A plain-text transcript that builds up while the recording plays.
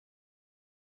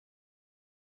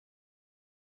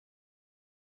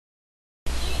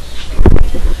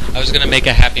was going to make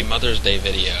a Happy Mother's Day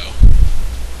video.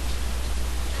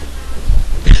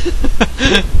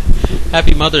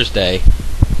 Happy Mother's Day.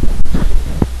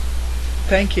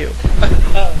 Thank you.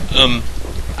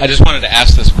 I just wanted to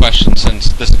ask this question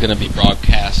since this is going to be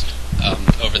broadcast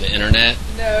over the internet.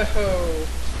 No.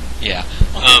 Yeah.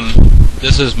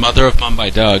 This is Mother of Mom by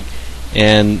Doug,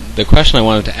 and the question I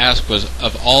wanted to ask was,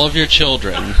 of all of your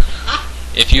children,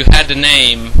 if you had to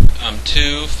name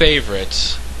two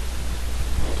favorites,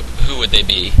 who would they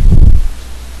be?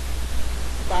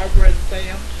 Barbara and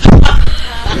Sam.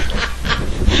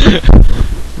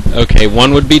 Okay,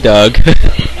 one would be Doug.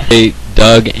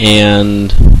 Doug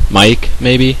and Mike,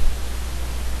 maybe? You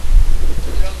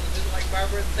didn't like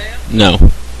Barbara and Sam? No.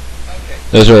 Okay.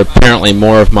 Those are apparently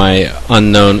more of my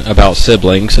unknown about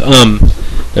siblings.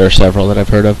 There are several that I've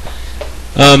heard of.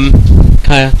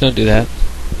 Kaya, don't do that.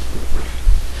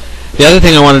 The other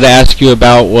thing I wanted to ask you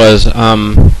about was,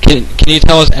 can you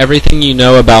tell us everything you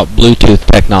know about Bluetooth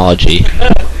technology?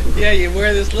 Yeah, you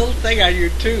wear this little thing on your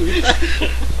tooth.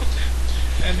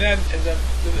 And then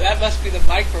that must be the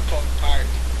microphone part.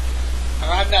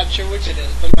 Or I'm not sure which it is,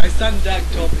 but my son Doug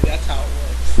told me that's how it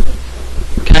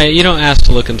works. Kaya, you don't ask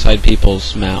to look inside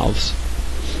people's mouths,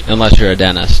 unless you're a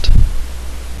dentist.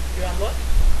 You want to look?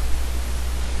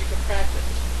 You can practice.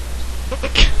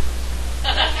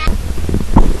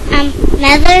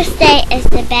 Mother's Day is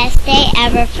the best day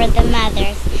ever for the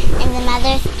mothers. And the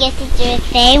mothers get to do what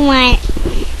they want.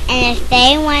 And if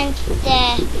they want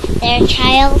their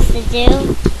child to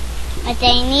do what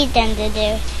they need them to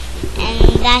do, and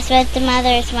that's what the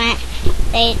mothers want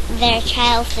their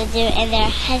child to do and their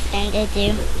husband to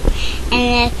do.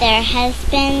 And if their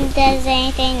husband does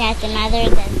anything that the mother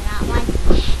does not want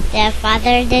their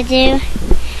father to do,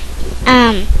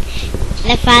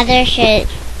 the father should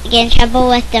get in trouble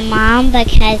with the mom,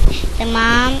 because the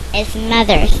mom is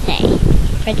Mother's Day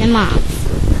for the moms.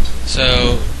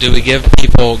 So, do we give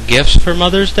people gifts for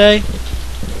Mother's Day?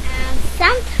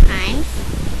 Sometimes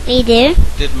we do.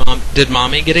 Did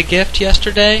Mommy get a gift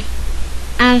yesterday?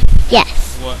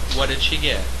 Yes. What did she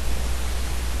get?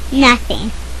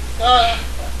 Nothing.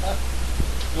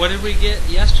 What did we get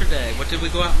yesterday? What did we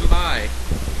go out and buy?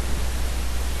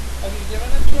 Have you given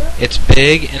it to her? It's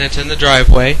big and it's in the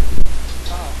driveway.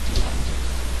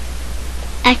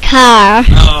 A car.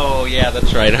 Oh, yeah,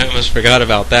 that's right. I almost forgot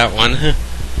about that one.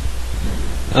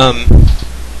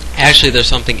 Actually, there's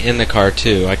something in the car,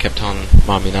 too. I kept telling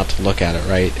Mommy not to look at it,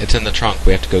 right? It's in the trunk.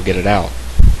 We have to go get it out.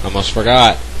 Almost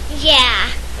forgot.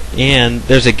 Yeah. And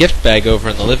there's a gift bag over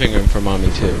in the living room for Mommy,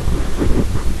 too.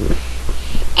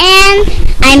 And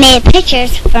I made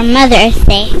pictures for Mother's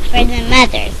Day for the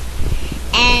mothers.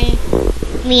 And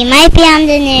we might be on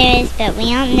the news, but we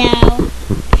don't know.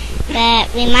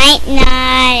 But we might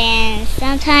not, and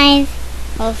sometimes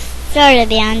we'll sort of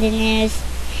be on the news.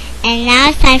 And now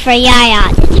it's time for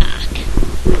Yaya to talk.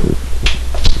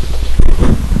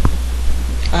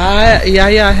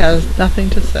 Yaya has nothing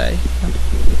to say.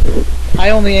 I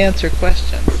only answer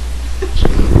questions.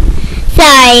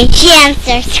 Sorry, she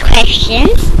answers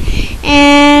questions.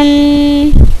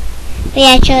 We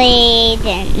actually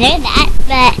didn't know that,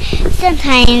 but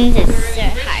sometimes it's so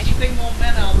hard. Single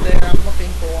men out there, I'm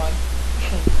looking for one.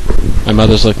 My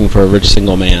mother's looking for a rich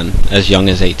single man, as young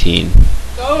as 18.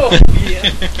 Oh, yeah.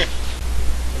 What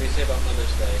do you say about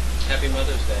Mother's Day? Happy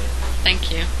Mother's Day. Thank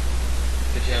you.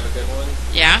 Did you have a good one?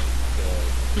 Yeah?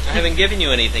 Good. I haven't given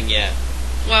you anything yet.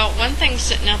 Well, one thing's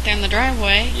sitting out there in the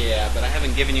driveway. Yeah, but I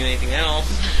haven't given you anything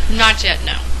else. Not yet,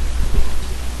 no.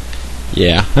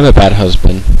 Yeah, I'm a bad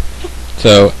husband.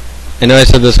 So, I know I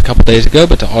said this a couple days ago,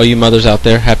 but to all you mothers out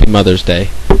there, Happy Mother's Day.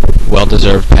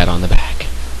 Well-deserved pat on the back.